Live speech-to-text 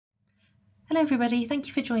Hello everybody, thank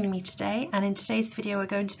you for joining me today, and in today's video we're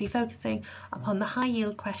going to be focusing upon the high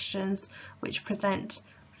yield questions which present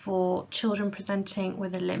for children presenting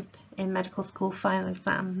with a limp in medical school final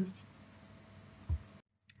exams.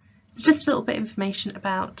 So just a little bit of information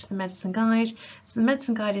about the Medicine Guide. So the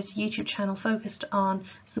Medicine Guide is a YouTube channel focused on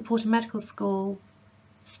supporting medical school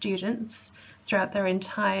students throughout their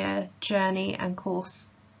entire journey and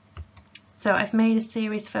course. So I've made a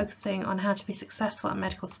series focusing on how to be successful at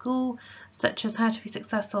medical school, such as how to be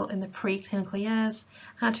successful in the pre-clinical years,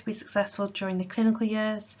 how to be successful during the clinical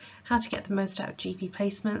years, how to get the most out of GP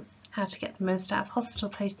placements, how to get the most out of hospital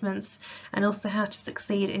placements, and also how to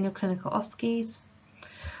succeed in your clinical OSCEs.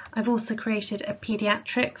 I've also created a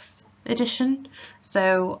Paediatrics edition,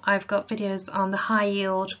 so I've got videos on the high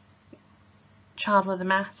yield child with a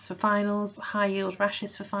mass for finals, high yield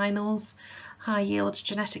rashes for finals, high yield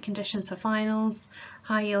genetic conditions for finals,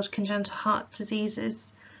 high yield congenital heart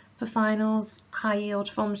diseases for finals, high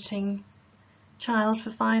yield vomiting child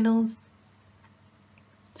for finals.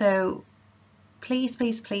 So please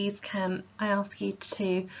can I ask you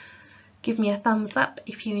to give me a thumbs up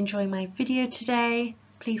if you enjoy my video today.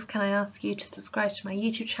 Please can I ask you to subscribe to my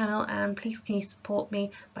YouTube channel, and please can you support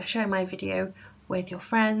me by sharing my video with your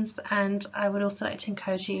friends. And I would also like to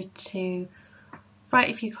encourage you to write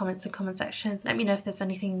a few comments in the comment section. Let me know if there's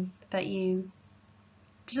anything that you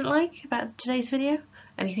didn't like about today's video,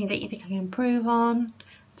 anything that you think I can improve on.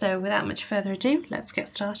 So without much further ado, let's get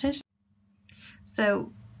started. So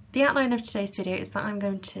the outline of today's video is that I'm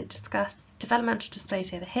going to discuss developmental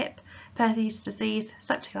dysplasia of the hip, Perthes disease,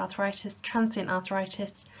 septic arthritis, transient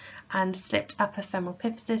arthritis, and slipped upper femoral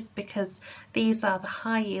epiphysis, because these are the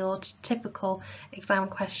high yield typical exam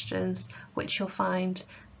questions which you'll find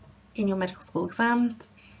in your medical school exams.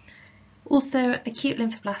 Also, acute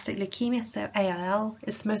lymphoblastic leukemia, so ALL,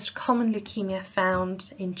 is the most common leukemia found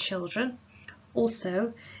in children.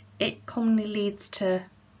 Also, it commonly leads to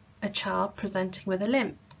a child presenting with a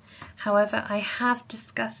limp. However, I have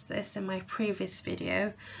discussed this in my previous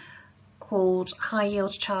video called High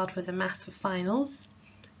Yield Child with a Mass for Finals.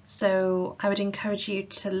 So I would encourage you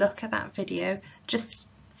to look at that video just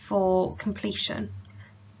for completion.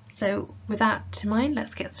 So with that in mind,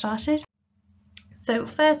 let's get started. So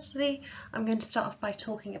firstly, I'm going to start off by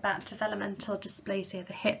talking about developmental dysplasia of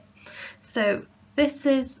the hip. So this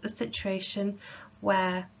is a situation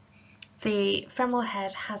where the femoral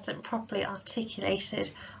head hasn't properly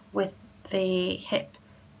articulated with the hip.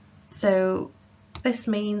 So this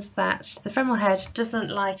means that the femoral head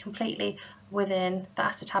doesn't lie completely within the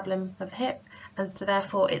acetabulum of the hip, and so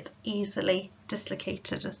therefore it's easily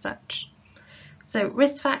dislocated as such. So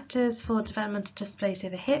risk factors for developmental dysplasia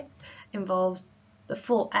of the hip involves the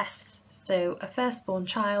 4 F's, so a firstborn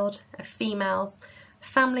child, a female,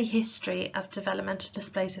 family history of developmental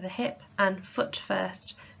dysplasia of the hip, and foot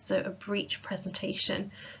first, so a breech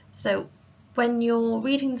presentation. So when you're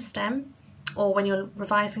reading the STEM or when you're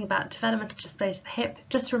revising about developmental dysplasia of the hip,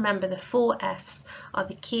 just remember the 4 F's are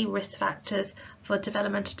the key risk factors for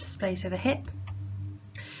developmental dysplasia of the hip.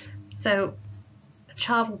 So a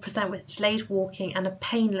child will present with delayed walking and a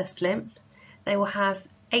painless limp. They will have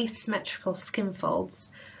asymmetrical skin folds.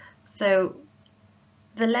 So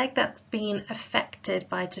the leg that's been affected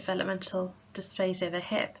by developmental dysplasia of the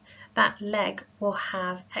hip, that leg will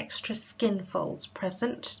have extra skin folds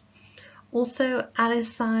present. Also,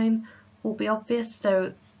 Alice sign will be obvious,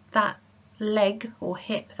 so that leg or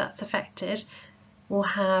hip that's affected will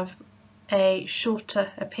have a shorter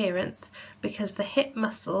appearance because the hip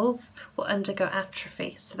muscles will undergo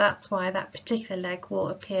atrophy, so that's why that particular leg will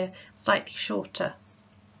appear slightly shorter.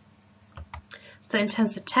 So in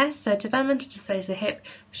terms of tests, so developmental dysplasia of the hip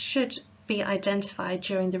should be identified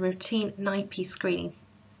during the routine NIPE screening.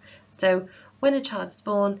 So when a child is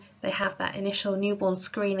born, they have that initial newborn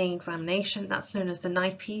screening examination, that's known as the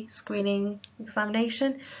NIPE screening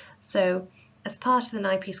examination. So as part of the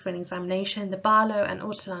NIPE screening examination, the Barlow and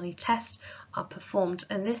Ortolani test are performed,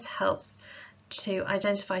 and this helps to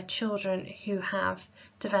identify children who have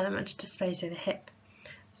developmental dysplasia of the hip.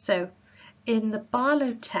 So in the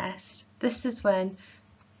Barlow test, this is when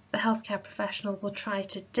the healthcare professional will try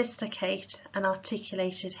to dislocate an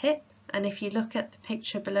articulated hip, and if you look at the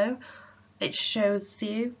picture below, it shows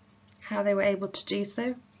you how they were able to do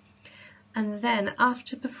so. And then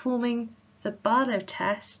after performing the Barlow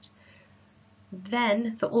test,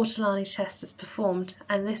 then the Ortolani test is performed,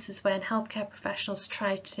 and this is when healthcare professionals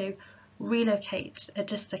try to relocate a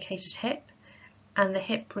dislocated hip, and the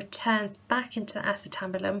hip returns back into the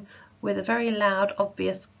acetabulum with a very loud,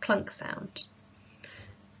 obvious clunk sound.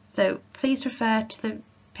 So please refer to the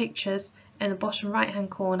pictures in the bottom right hand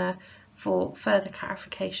corner for further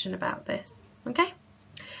clarification about this. Okay.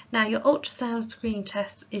 Now, your ultrasound screening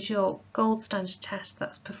test is your gold standard test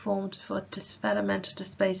that's performed for developmental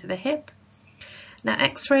dysplasia of the hip. Now,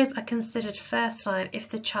 x-rays are considered first line if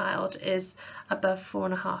the child is above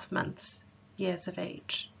 4.5 years of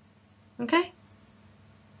age. Okay?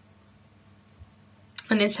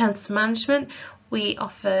 And in terms of management, we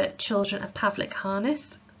offer children a Pavlik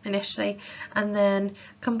harness initially, and then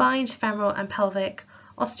combined femoral and pelvic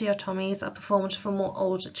osteotomies are performed for more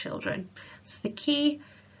older children. So the key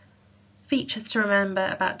features to remember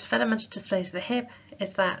about developmental dysplasia of the hip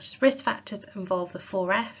is that risk factors involve the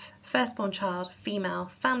 4F, firstborn child,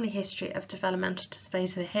 female, family history of developmental dysplasia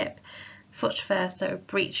of the hip, foot first, so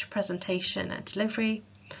breech, presentation and delivery.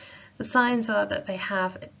 The signs are that they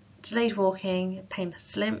have delayed walking,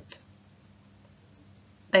 painless limp.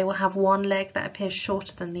 They will have one leg that appears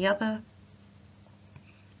shorter than the other.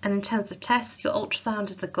 And in terms of tests, your ultrasound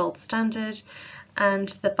is the gold standard, and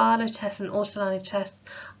the Barlow test and autolining tests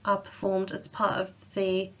are performed as part of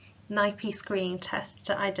the NIPE screening test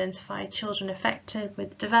to identify children affected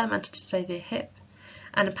with developmental dysplasia of the hip,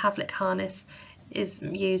 and a Pavlik harness is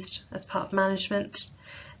used as part of management.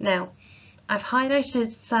 Now, I've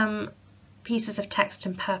highlighted some pieces of text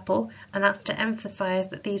in purple, and that's to emphasize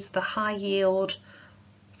that these are the high yield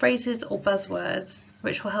phrases or buzzwords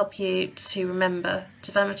which will help you to remember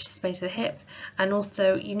developmental dysplasia of the hip, and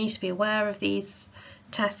also you need to be aware of these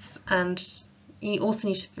tests, and you also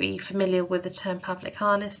need to be familiar with the term Pavlik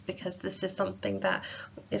harness because this is something that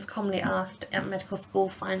is commonly asked at medical school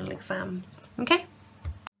final exams. Okay?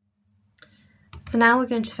 So now we're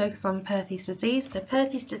going to focus on Perthes disease. So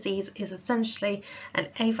Perthes disease is essentially an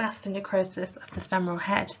avascular necrosis of the femoral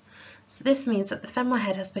head. So this means that the femoral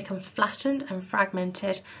head has become flattened and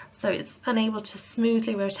fragmented, so it's unable to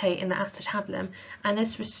smoothly rotate in the acetabulum, and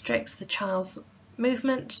this restricts the child's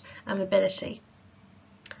movement and mobility.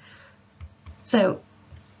 So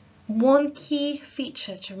one key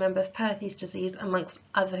feature to remember of Perthes disease, amongst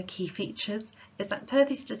other key features, is that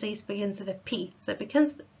Perthes disease begins with a P. So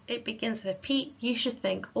because it begins with a P, you should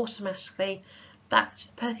think automatically that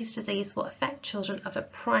Perthes disease will affect children of a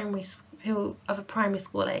primary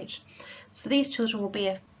school age. So these children will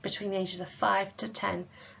be between the ages of 5 to 10.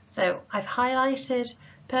 So I've highlighted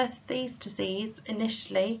Perthes disease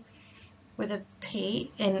initially with a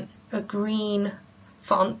P in a green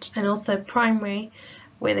font, and also primary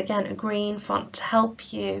with again a green font to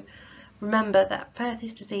help you remember that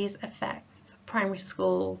Perthes disease affects primary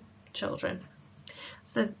school children.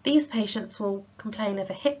 So these patients will complain of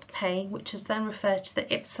a hip pain, which is then referred to the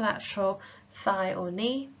ipsilateral thigh or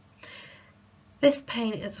knee. This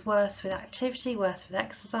pain is worse with activity, worse with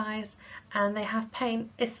exercise, and they have pain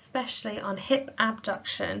especially on hip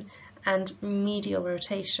abduction and medial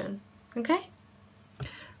rotation. Okay?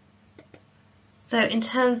 So in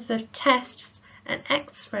terms of tests, an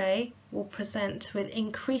X-ray will present with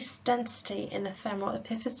increased density in the femoral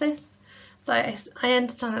epiphysis. So I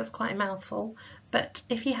understand that's quite a mouthful, but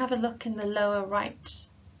if you have a look in the lower right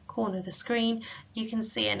corner of the screen, you can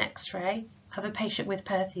see an X-ray of a patient with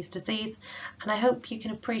Perthes disease, and I hope you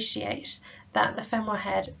can appreciate that the femoral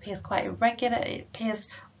head appears quite irregular. It appears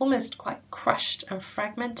almost quite crushed and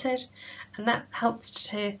fragmented, and that helps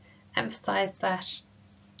to emphasize that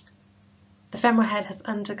the femoral head has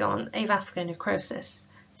undergone avascular necrosis.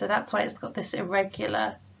 So that's why it's got this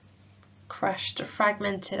irregular, crushed,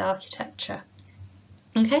 fragmented architecture.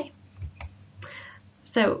 Okay?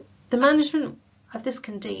 So the management of this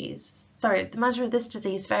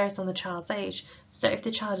disease varies on the child's age. So if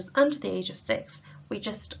the child is under the age of 6, we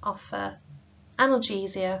just offer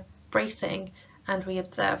analgesia, bracing, and we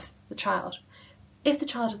observe the child. If the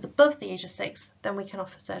child is above the age of 6, then we can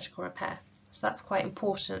offer surgical repair. So that's quite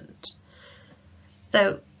important.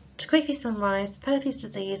 So to quickly summarise, Perthes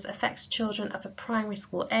disease affects children of a primary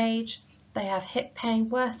school age. They have hip pain,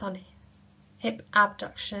 worse on hip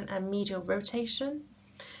abduction and medial rotation.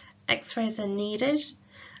 X-rays are needed,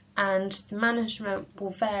 and the management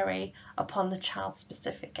will vary upon the child's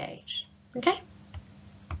specific age. Okay?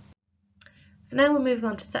 So now we're moving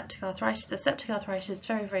on to septic arthritis. So septic arthritis is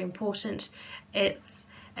very, very important. It's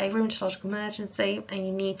a rheumatological emergency, and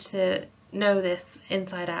you need to know this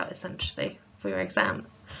inside out essentially for your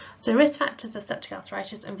exams. So risk factors of septic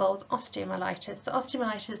arthritis involves osteomyelitis. So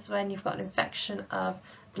osteomyelitis is when you've got an infection of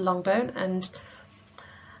the long bone, and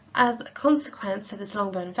as a consequence of this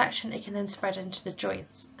long bone infection, it can then spread into the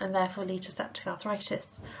joints and therefore lead to septic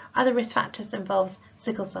arthritis. Other risk factors involve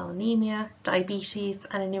sickle cell anemia, diabetes,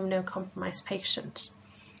 and an immunocompromised patient.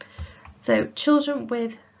 So children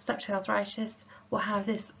with septic arthritis will have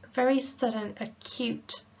this very sudden,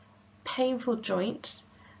 acute, painful joint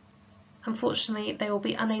unfortunately they will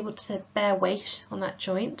be unable to bear weight on that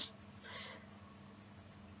joint.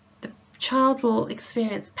 The child will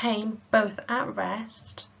experience pain both at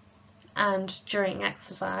rest and during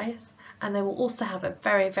exercise, and they will also have a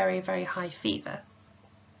very high fever.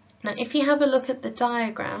 Now if you have a look at the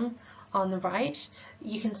diagram on the right,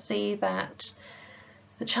 you can see that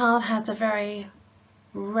the child has a very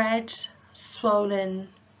red, swollen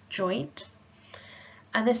joint,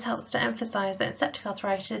 and this helps to emphasise that in septic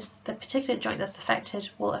arthritis, the particular joint that's affected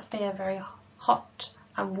will appear very hot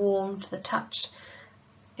and warm to the touch.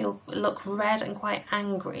 It will look red and quite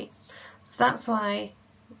angry. So that's why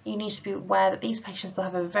you need to be aware that these patients will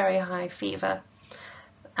have a very high fever.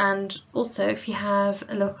 And also, if you have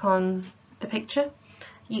a look on the picture,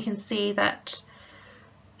 you can see that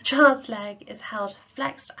the child's leg is held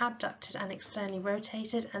flexed, abducted and externally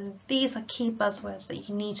rotated, and these are key buzzwords that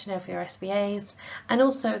you need to know for your SBAs. And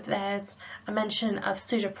also there's a mention of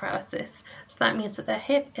pseudoparalysis, so that means that the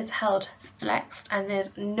hip is held flexed and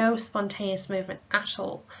there's no spontaneous movement at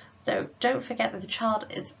all. So don't forget that the child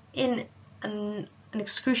is in an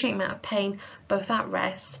excruciating amount of pain both at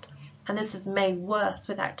rest, and this is made worse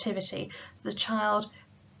with activity. So the child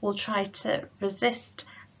will try to resist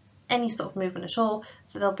any sort of movement at all,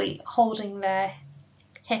 so they'll be holding their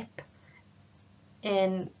hip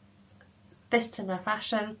in this similar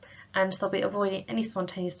fashion, and they'll be avoiding any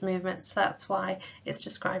spontaneous movement. So that's why it's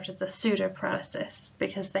described as a pseudoparalysis,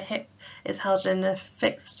 because the hip is held in a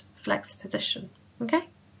fixed flexed position. Okay,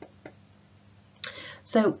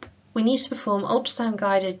 so we need to perform ultrasound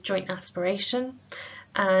guided joint aspiration,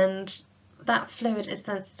 and that fluid is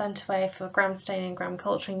then sent away for gram staining and gram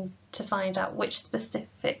culturing to find out which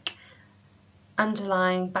specific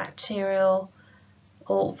underlying bacterial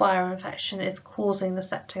or viral infection is causing the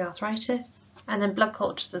septic arthritis, and then blood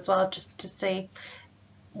cultures as well, just to see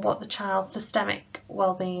what the child's systemic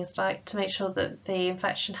well-being is like, to make sure that the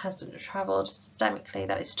infection hasn't travelled systemically,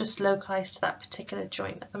 that it's just localised to that particular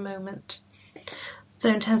joint at the moment. So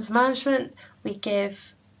in terms of management, we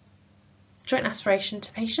give joint aspiration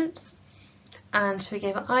to patients, and we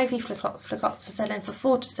give IV flucloxacillin for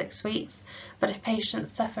 4 to 6 weeks, but if patients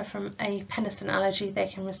suffer from a penicillin allergy, they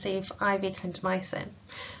can receive IV clindamycin.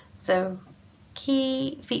 So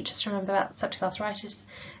key features to remember about septic arthritis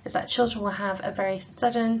is that children will have a very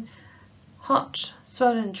sudden, hot,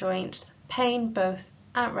 swollen joint, pain both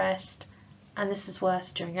at rest, and this is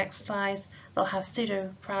worse during exercise. They'll have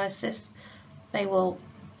pseudoparalysis. They will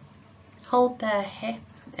hold their hip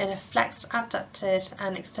in a flexed, abducted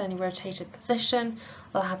and externally rotated position.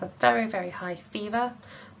 They'll have a very high fever.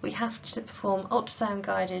 We have to perform ultrasound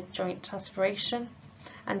guided joint aspiration,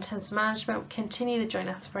 and in terms of management, we continue the joint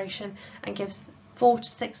aspiration and give 4 to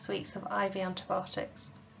 6 weeks of IV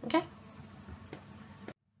antibiotics. Okay.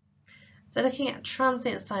 So looking at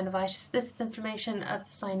transient synovitis, this is inflammation of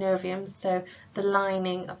the synovium, so the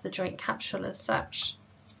lining of the joint capsule as such.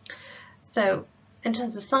 So in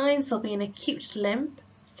terms of signs, there'll be an acute limp,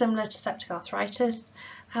 similar to septic arthritis.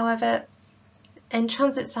 However, in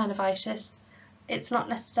transient synovitis, it's not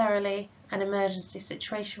necessarily an emergency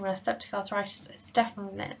situation, whereas septic arthritis is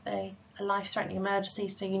definitely a life-threatening emergency,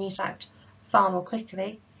 so you need to act far more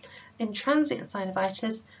quickly. In transient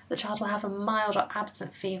synovitis, the child will have a mild or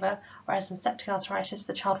absent fever, whereas in septic arthritis,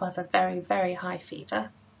 the child will have a very high fever.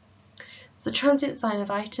 So transient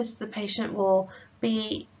synovitis, the patient will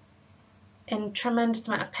be in tremendous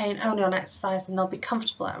amount of pain only on exercise, and they'll be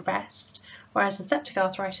comfortable at rest, whereas in septic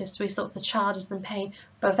arthritis we thought the child is in pain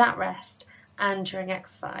both at rest and during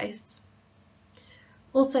exercise.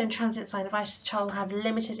 Also in transient synovitis, the child will have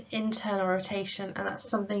limited internal rotation, and that's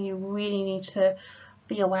something you really need to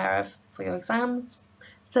be aware of for your exams.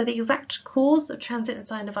 So the exact cause of transient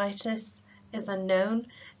synovitis is unknown.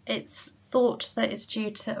 It's thought that it's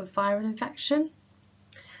due to a viral infection.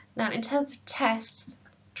 Now in terms of tests,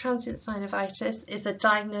 transient synovitis is a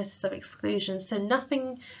diagnosis of exclusion, so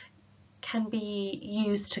nothing can be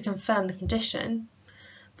used to confirm the condition,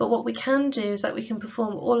 but what we can do is that we can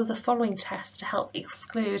perform all of the following tests to help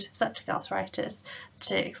exclude septic arthritis,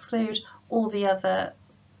 to exclude all the other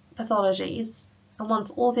pathologies, and once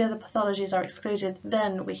all the other pathologies are excluded,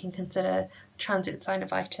 then we can consider transient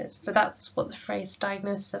synovitis. So that's what the phrase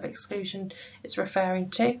diagnosis of exclusion is referring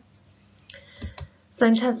to. So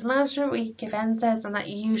in terms of management, we give NSAIDs, and that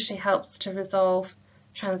usually helps to resolve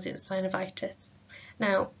transient synovitis.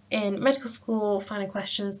 Now, in medical school final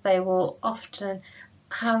questions, they will often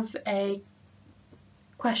have a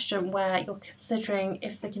question where you're considering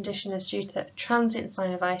if the condition is due to transient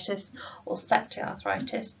synovitis or septic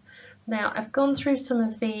arthritis. Now, I've gone through some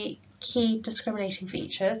of the key discriminating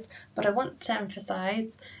features, but I want to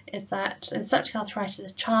emphasise is that in septic arthritis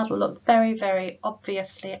a child will look very, very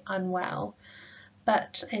obviously unwell,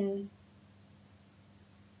 but in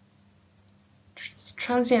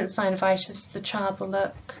transient synovitis the child will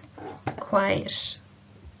look quite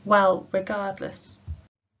well regardless.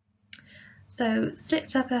 So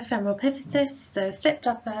slipped upper femoral epiphysis,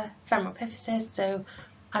 so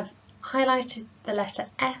I've highlighted the letter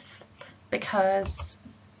S because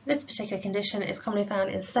this particular condition is commonly found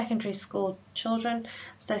in secondary school children.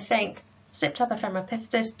 So think slipped upper femoral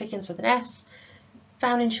epiphysis begins with an S,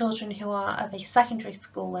 found in children who are of a secondary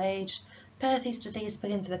school age. Perthes disease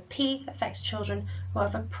begins with a P, affects children who are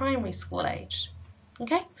of a primary school age.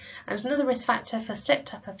 Okay, and another risk factor for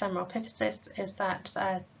slipped upper femoral epiphysis is that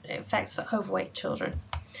it affects overweight children.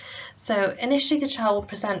 So initially the child will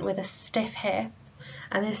present with a stiff hip,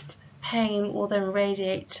 and this pain will then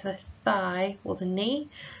radiate to the thigh or the knee,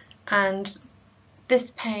 and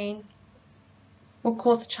this pain will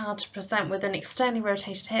cause the child to present with an externally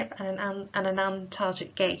rotated hip and an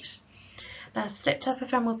antalgic gait. Now slipped upper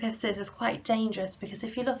femoral epiphysis is quite dangerous because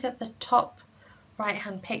if you look at the top right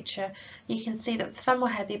hand picture, you can see that the femoral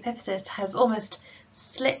head, the epiphysis, has almost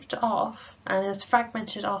slipped off and has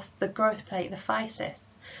fragmented off the growth plate, the physis.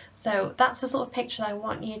 So that's the sort of picture I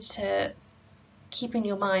want you to keep in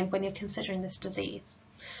your mind when you're considering this disease.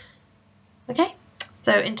 Okay,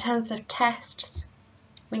 so in terms of tests,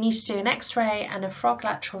 we need to do an X-ray and a frog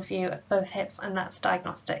lateral view of both hips, and that's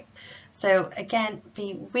diagnostic. So again,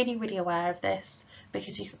 be really, really aware of this,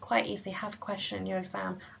 because you could quite easily have a question in your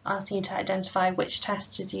exam asking you to identify which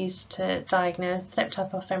test is used to diagnose slipped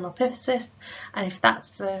upper femoral epiphysis, and if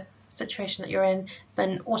that's the situation that you're in,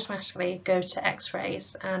 then automatically go to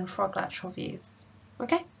X-rays and frog lateral views.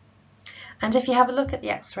 Okay? And if you have a look at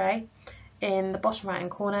the X-ray in the bottom right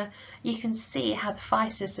hand corner, you can see how the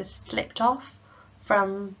physis is slipped off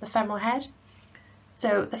from the femoral head.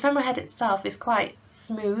 So the femoral head itself is quite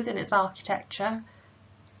smooth in its architecture,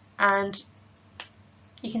 and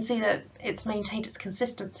you can see that it's maintained its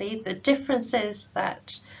consistency. The difference is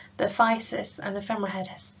that the physis and the femoral head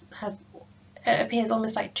it appears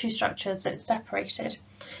almost like two structures that's separated.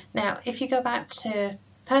 Now, if you go back to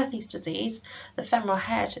Perthes disease, the femoral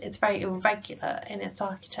head is very irregular in its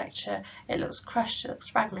architecture. It looks crushed, it looks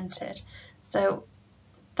fragmented. So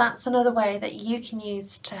that's another way that you can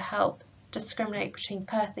use to help discriminate between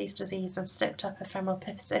Perthes disease and slipped upper femoral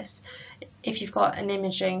epiphysis. If you've got an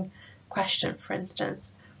imaging question, for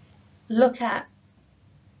instance, look at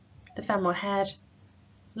the femoral head,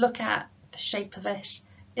 look at the shape of it.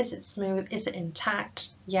 Is it smooth? Is it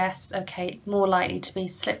intact? Yes, okay, more likely to be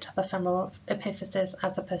slipped upper femoral epiphysis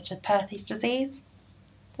as opposed to Perthes disease.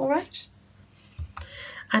 All right.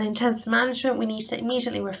 And in terms of management, we need to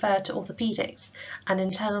immediately refer to orthopedics, and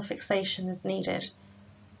internal fixation is needed.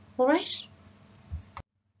 All right.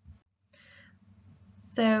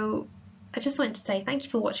 So I just wanted to say thank you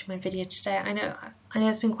for watching my video today. I know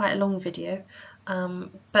it's been quite a long video,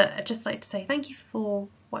 but I'd just like to say thank you for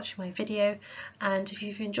watching my video, and if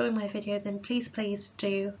you've enjoyed my video, then please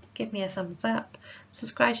do give me a thumbs up,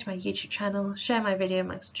 subscribe to my YouTube channel, share my video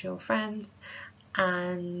amongst your friends,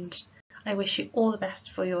 and I wish you all the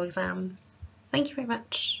best for your exams. Thank you very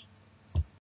much.